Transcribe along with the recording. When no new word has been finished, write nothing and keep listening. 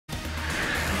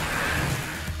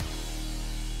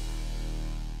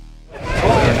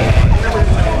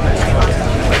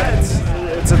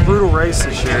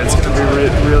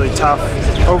tough.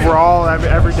 Overall,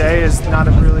 every day is not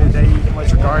really a day you can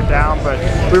let your guard down, but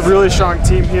we have a really strong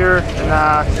team here,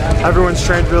 and everyone's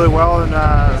trained really well and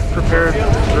prepared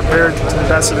to the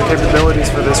best of their capabilities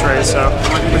for this race. So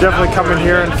we're definitely coming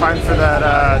here and fighting for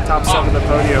that top spot of the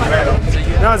podium.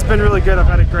 No, it's been really good. I've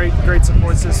had a great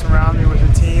support system around me with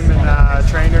the team and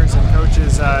trainers and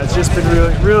coaches. It's just been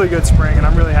really good spring, and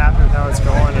I'm really happy with how it's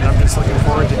going, and I'm just looking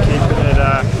forward to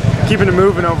keeping it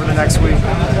moving over the next week.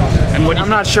 And I'm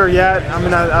not sure yet. I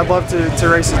mean, I'd love to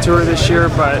race the Tour this year,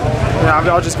 but you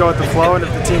know, I'll just go with the flow, and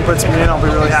if the team puts me in, I'll be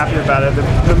really happy about it.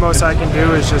 The most I can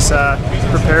do is just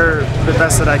prepare the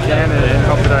best that I can and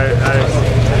hope that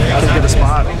I can get a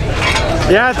spot.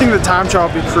 Yeah, I think the time trial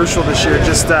will be crucial this year.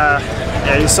 Just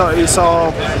yeah, you saw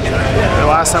the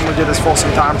last time we did this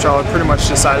Folsom time trial, it pretty much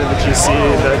decided the GC.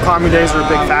 The climbing days were a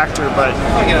big factor, but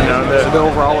you know, the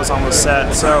overall was almost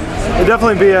set. So it'd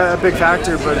definitely be a big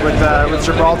factor. But with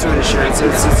Gibraltar this year, it's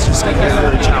just going to be a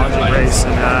really challenging race,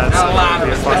 and it's going to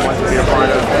be a fun one to be a part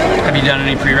of. Have you done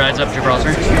any pre-rides up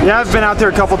Gibraltar? Yeah, I've been out there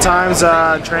a couple times,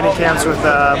 training camps with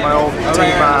my old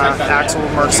team, Axel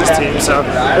Merckx's team. So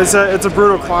it's a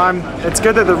brutal climb. It's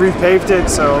good that they repaved it,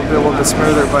 so it'll be a little bit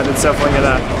smoother, but it's definitely going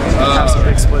to have some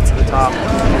big splits at the top.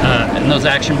 And those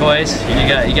Action boys,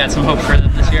 you got some hope for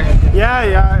them this year?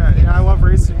 Yeah, I love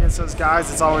racing against those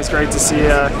guys. It's always great to see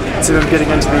them getting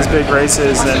into these big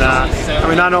races, and I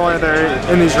mean, not only are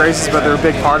they in these races, but they're a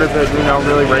big part of it. You know,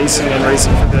 really racing for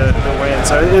the win.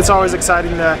 So it's always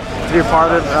exciting to be a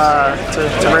part of,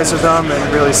 to race with them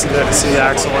and really see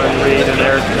Axel and Reed and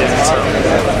Eric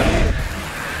again. So.